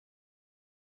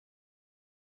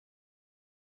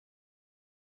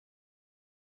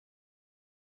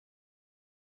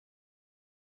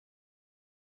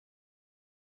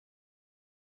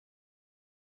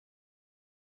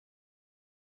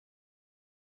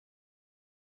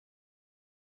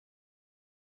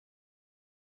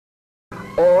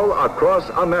all across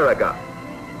America.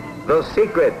 The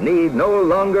secret need no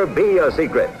longer be a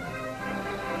secret.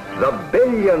 The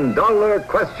billion-dollar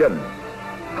question.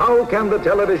 How can the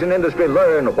television industry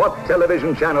learn what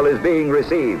television channel is being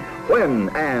received, when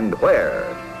and where?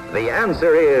 The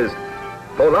answer is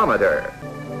Pollometer.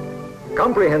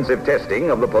 Comprehensive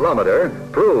testing of the Pollometer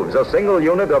proves a single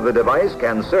unit of the device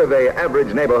can survey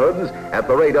average neighborhoods at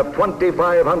the rate of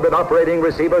 2,500 operating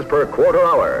receivers per quarter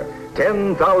hour,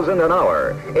 10,000 an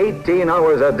hour, 18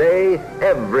 hours a day,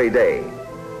 every day.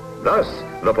 Thus,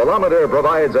 the Pollometer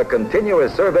provides a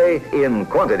continuous survey in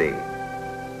quantity.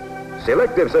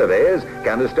 Selective surveys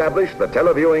can establish the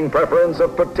televiewing preference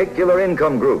of particular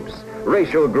income groups,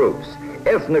 racial groups,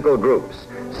 ethnical groups,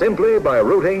 simply by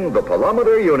routing the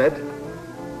Pollometer unit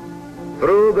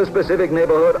through the specific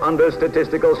neighborhood under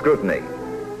statistical scrutiny.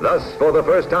 Thus, for the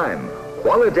first time,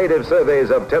 qualitative surveys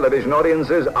of television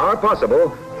audiences are possible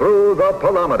through the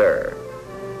Pollometer.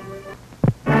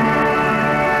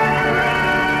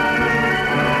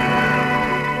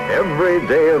 Every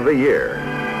day of the year,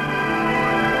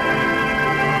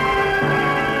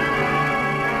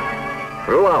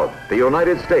 throughout the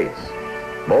United States,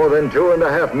 more than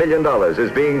 $2.5 million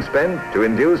is being spent to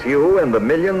induce you and the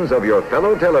millions of your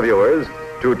fellow televiewers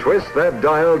to twist that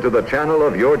dial to the channel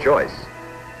of your choice.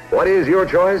 What is your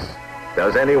choice?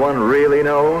 Does anyone really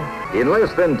know? In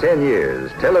less than 10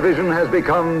 years, television has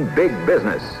become big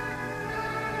business.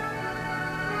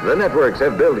 The networks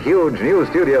have built huge new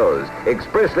studios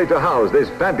expressly to house this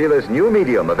fabulous new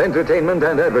medium of entertainment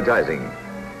and advertising.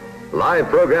 Live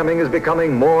programming is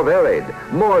becoming more varied,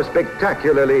 more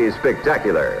spectacularly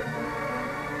spectacular.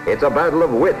 It's a battle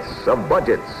of wits, of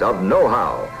budgets, of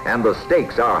know-how, and the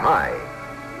stakes are high.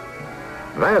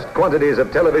 Vast quantities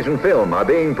of television film are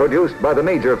being produced by the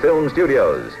major film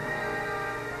studios.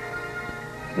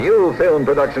 New film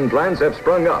production plants have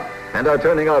sprung up and are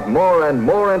turning out more and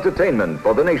more entertainment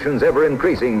for the nation's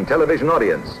ever-increasing television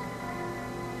audience.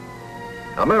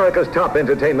 America's top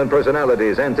entertainment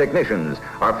personalities and technicians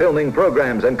are filming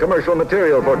programs and commercial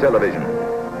material for television.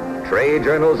 Trade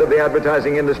journals of the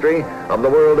advertising industry, of the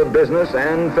world of business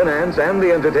and finance and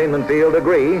the entertainment field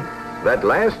agree that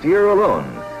last year alone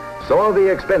saw the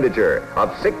expenditure of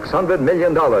 $600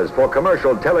 million for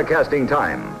commercial telecasting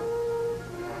time,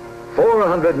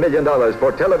 $400 million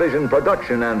for television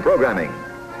production and programming,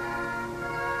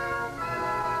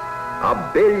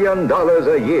 $1 billion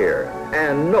a year,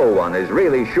 and no one is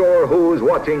really sure who's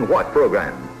watching what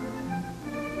program.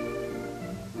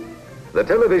 The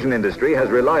television industry has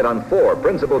relied on 4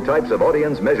 principal types of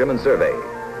audience measurement survey.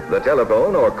 The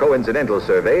telephone or coincidental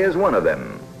survey is one of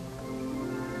them.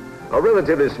 A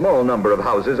relatively small number of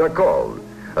houses are called.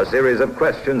 A series of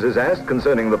questions is asked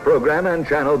concerning the program and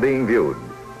channel being viewed.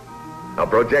 A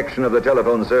projection of the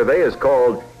telephone survey is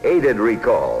called aided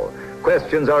recall.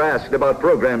 Questions are asked about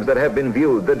programs that have been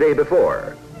viewed the day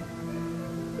before.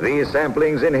 These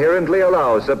samplings inherently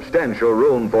allow substantial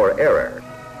room for error.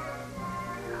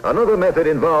 Another method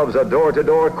involves a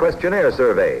door-to-door questionnaire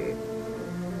survey.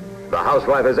 The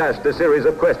housewife is asked a series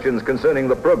of questions concerning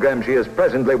the program she is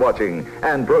presently watching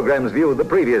and programs viewed the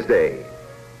previous day.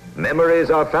 Memories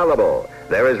are fallible.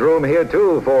 There is room here,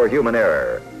 too, for human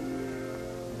error.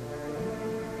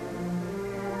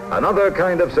 Another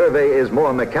kind of survey is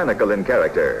more mechanical in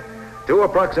character. To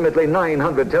approximately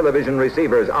 900 television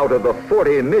receivers out of the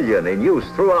 40 million in use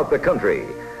throughout the country,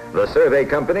 the survey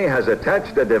company has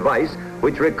attached a device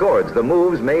which records the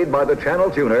moves made by the channel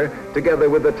tuner together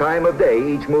with the time of day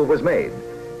each move was made.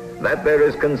 That there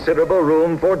is considerable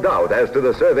room for doubt as to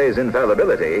the survey's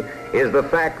infallibility is the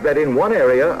fact that in one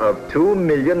area of 2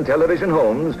 million television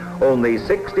homes, only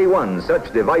 61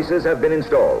 such devices have been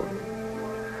installed.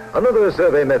 Another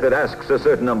survey method asks a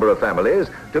certain number of families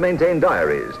to maintain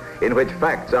diaries in which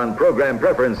facts on program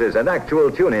preferences and actual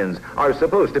tune-ins are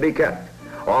supposed to be kept.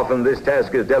 Often this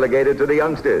task is delegated to the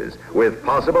youngsters, with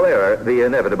possible error the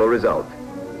inevitable result.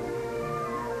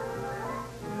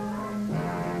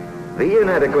 The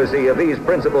inadequacy of these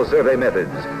principal survey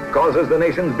methods causes the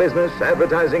nation's business,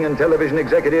 advertising, and television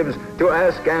executives to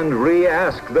ask and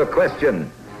re-ask the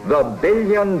question, the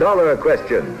billion-dollar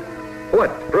question.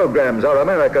 What programs are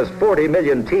America's 40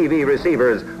 million TV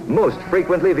receivers most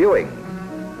frequently viewing?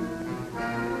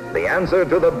 The answer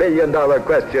to the billion-dollar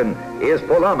question is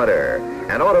Pollometer,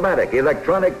 an automatic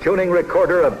electronic tuning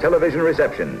recorder of television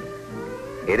reception.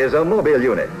 It is a mobile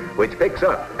unit which picks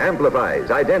up,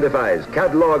 amplifies, identifies,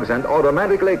 catalogs, and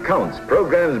automatically counts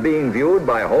programs being viewed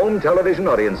by home television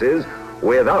audiences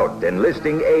without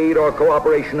enlisting aid or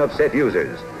cooperation of set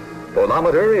users.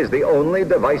 Pollometer is the only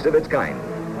device of its kind.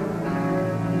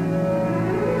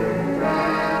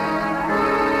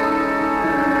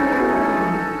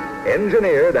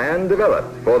 engineered and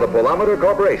developed for the Pollometer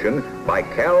Corporation by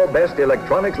Calbest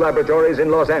Electronics Laboratories in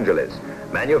Los Angeles,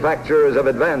 manufacturers of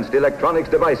advanced electronics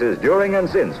devices during and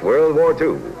since World War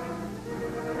II.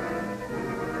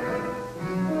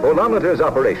 Pollometer's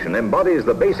operation embodies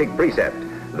the basic precept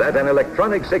that an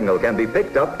electronic signal can be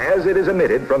picked up as it is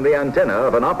emitted from the antenna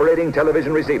of an operating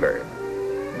television receiver.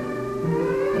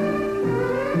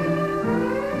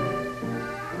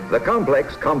 The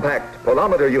complex, compact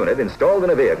Pollometer unit installed in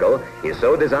a vehicle is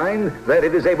so designed that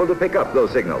it is able to pick up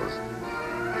those signals.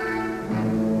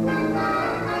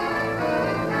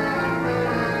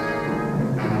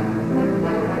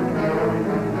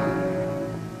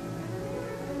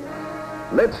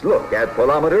 Let's look at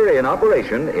Pollometer in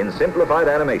operation in simplified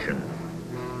animation.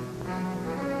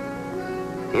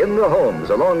 In the homes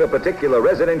along a particular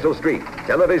residential street,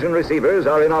 television receivers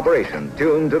are in operation,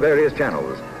 tuned to various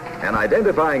channels. An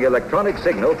identifying electronic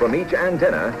signal from each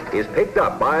antenna is picked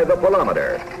up by the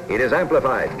Pollometer. It is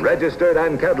amplified, registered,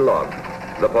 and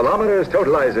cataloged. The Pollometer's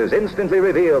Totalizers instantly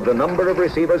reveal the number of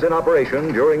receivers in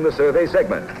operation during the survey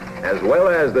segment, as well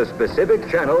as the specific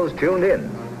channels tuned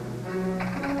in.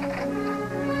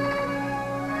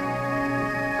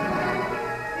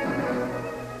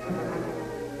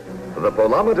 The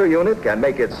Pollometer unit can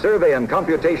make its survey and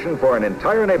computation for an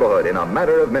entire neighborhood in a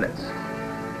matter of minutes.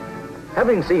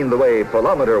 Having seen the way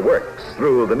Pollometer works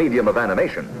through the medium of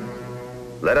animation,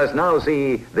 let us now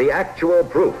see the actual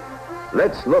proof.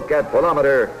 Let's look at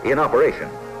Pollometer in operation.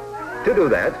 To do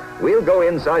that, we'll go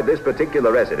inside this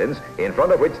particular residence in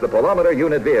front of which the Pollometer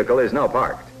unit vehicle is now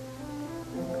parked.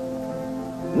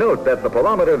 Note that the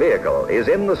Pollometer vehicle is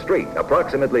in the street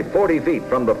approximately 40 feet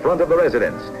from the front of the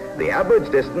residence, the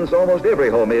average distance almost every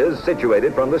home is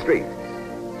situated from the street.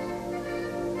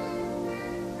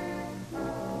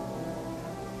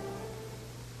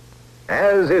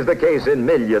 As is the case in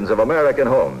millions of American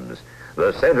homes,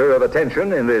 the center of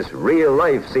attention in this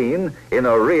real-life scene in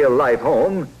a real-life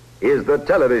home is the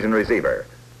television receiver.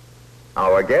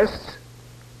 Our guests?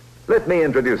 Let me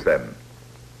introduce them.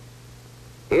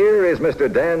 Here is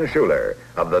Mr. Dan Schuler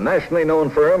of the nationally known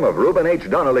firm of Reuben H.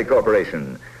 Donnelly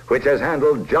Corporation, which has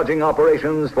handled judging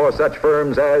operations for such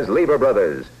firms as Lever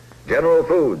Brothers, General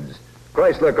Foods,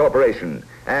 Chrysler Corporation,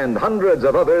 and hundreds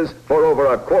of others for over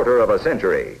a quarter of a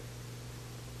century.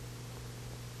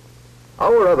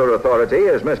 Our other authority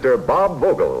is Mr. Bob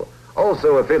Vogel,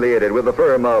 also affiliated with the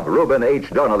firm of Reuben H.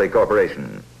 Donnelly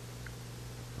Corporation.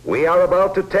 We are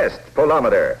about to test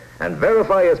Pollometer and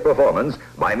verify its performance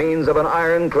by means of an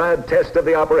ironclad test of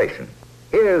the operation.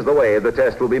 Here's the way the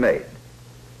test will be made.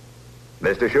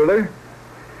 Mr. Schuler?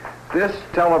 This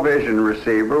television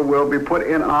receiver will be put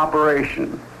in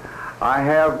operation. I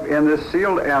have in this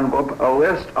sealed envelope a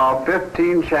list of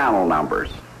 15 channel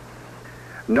numbers.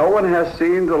 No one has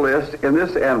seen the list in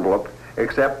this envelope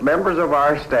except members of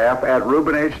our staff at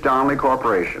Reuben H. Donnelly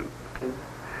Corporation.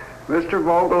 Mr.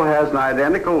 Vogel has an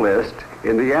identical list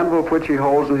in the envelope which he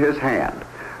holds in his hand.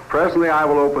 Presently, I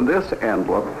will open this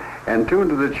envelope and tune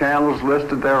to the channels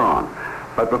listed thereon.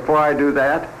 But before I do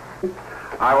that,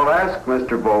 I will ask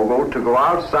Mr. Vogel to go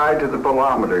outside to the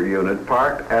Pollometer unit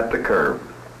parked at the curb.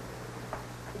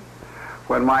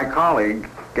 When my colleague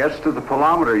gets to the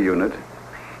Pollometer unit,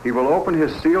 he will open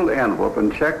his sealed envelope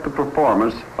and check the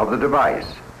performance of the device.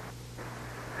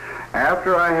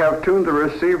 After I have tuned the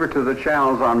receiver to the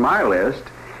channels on my list,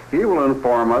 he will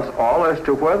inform us all as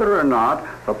to whether or not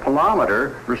the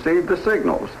Pollometer received the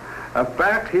signals, a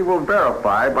fact he will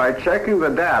verify by checking the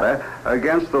data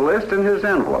against the list in his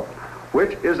envelope,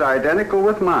 which is identical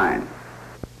with mine.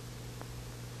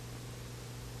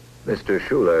 Mr.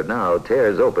 Schuler now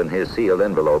tears open his sealed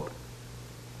envelope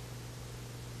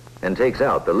and takes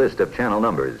out the list of channel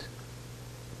numbers.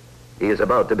 He is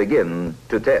about to begin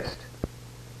to test.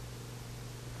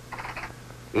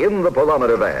 In the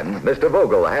Pollometer van, Mr.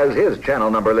 Vogel has his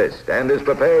channel number list and is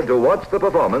prepared to watch the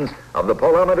performance of the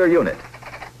Pollometer unit.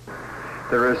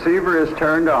 The receiver is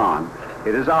turned on.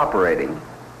 It is operating.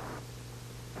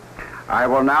 I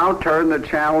will now turn the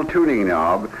channel tuning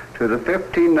knob to the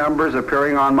 15 numbers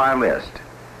appearing on my list.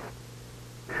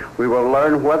 We will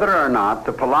learn whether or not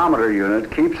the Pollometer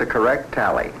unit keeps a correct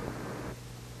tally.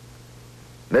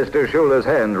 Mr. Schuler's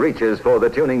hand reaches for the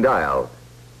tuning dial,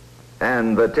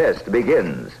 and the test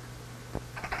begins.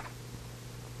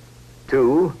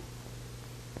 2,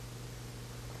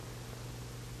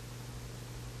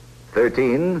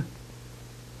 13,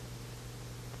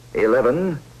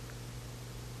 11,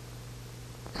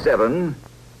 7,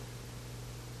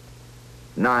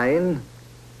 9,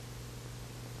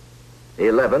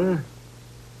 11,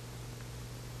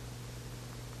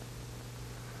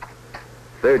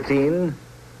 13,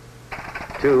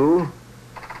 2,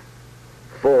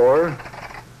 4,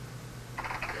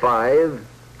 5,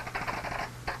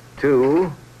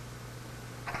 2,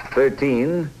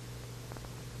 13.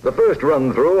 The first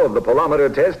run-through of the Pollometer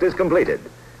test is completed.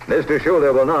 Mr.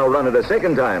 Schuler will now run it a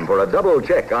second time for a double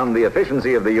check on the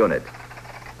efficiency of the unit.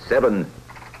 7,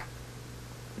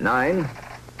 9,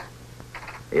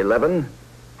 11,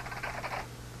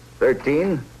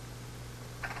 13,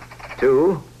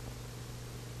 2,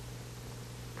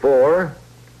 4,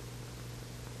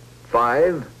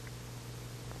 5,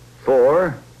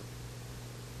 4,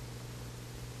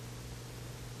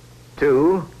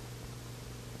 2,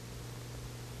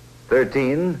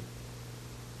 13,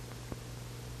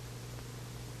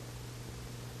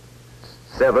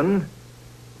 7,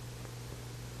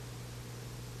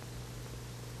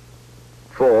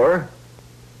 4.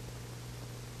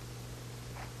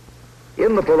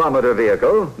 In the Pollometer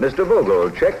vehicle, Mr. Vogel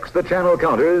checks the channel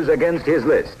counters against his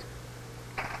list.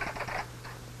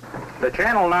 The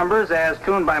channel numbers as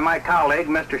tuned by my colleague,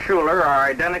 Mr. Schuler, are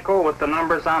identical with the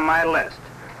numbers on my list.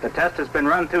 The test has been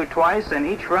run through twice, and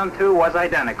each run-through was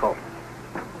identical.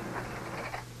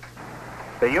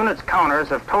 The unit's counters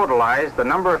have totalized the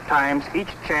number of times each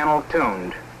channel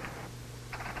tuned.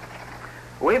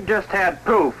 We've just had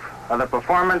proof of the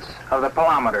performance of the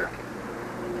Pollometer.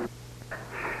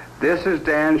 This is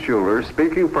Dan Schuler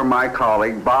speaking for my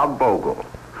colleague Bob Vogel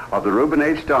of the Reuben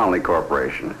H. Donnelly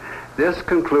Corporation. This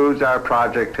concludes our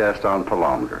project test on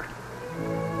Pollometer.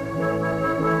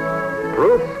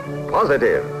 Proof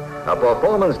positive. A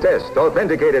performance test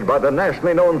authenticated by the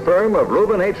nationally known firm of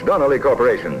Reuben H. Donnelly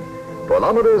Corporation.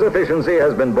 Pollometer's efficiency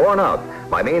has been borne out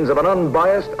by means of an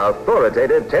unbiased,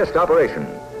 authoritative test operation.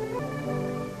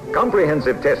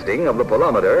 Comprehensive testing of the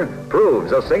Pollometer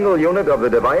proves a single unit of the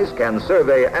device can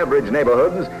survey average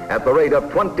neighborhoods at the rate of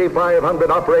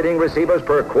 2,500 operating receivers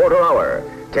per quarter hour,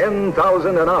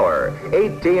 10,000 an hour,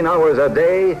 18 hours a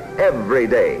day, every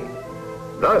day.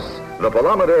 Thus, the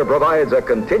Pollometer provides a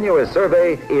continuous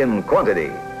survey in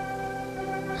quantity.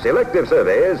 Selective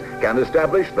surveys can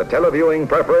establish the televiewing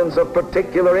preference of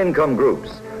particular income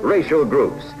groups, racial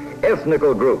groups,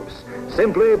 ethnical groups,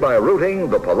 simply by routing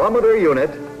the Pollometer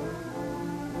unit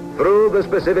through the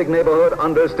specific neighborhood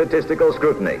under statistical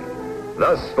scrutiny.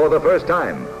 Thus, for the first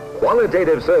time,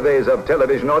 qualitative surveys of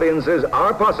television audiences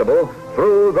are possible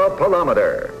through the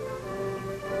Pollometer.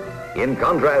 In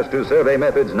contrast to survey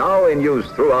methods now in use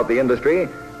throughout the industry,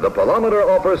 the Pollometer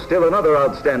offers still another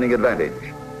outstanding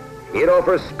advantage. It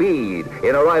offers speed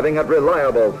in arriving at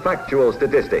reliable, factual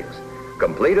statistics.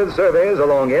 Completed surveys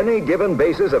along any given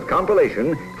basis of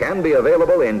compilation can be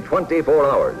available in 24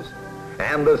 hours.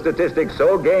 And the statistics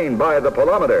so gained by the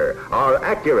Pollometer are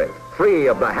accurate, free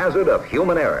of the hazard of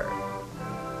human error.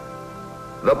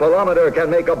 The Pollometer can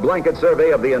make a blanket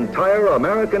survey of the entire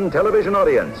American television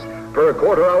audience. Per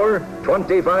quarter hour,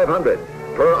 2,500.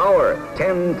 Per hour,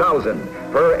 10,000.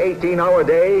 Per 18-hour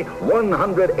day,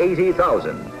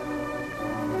 180,000.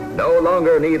 No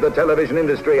longer need the television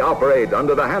industry operate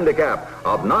under the handicap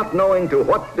of not knowing to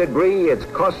what degree its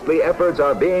costly efforts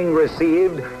are being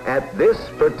received at this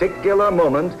particular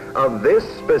moment of this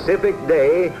specific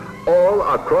day all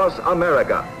across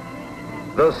America.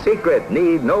 The secret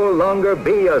need no longer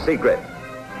be a secret.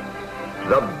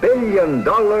 The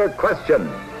billion-dollar question: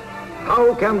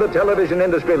 how can the television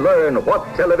industry learn what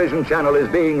television channel is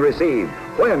being received,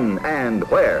 when and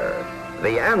where?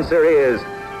 The answer is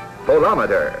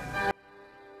Pollometer.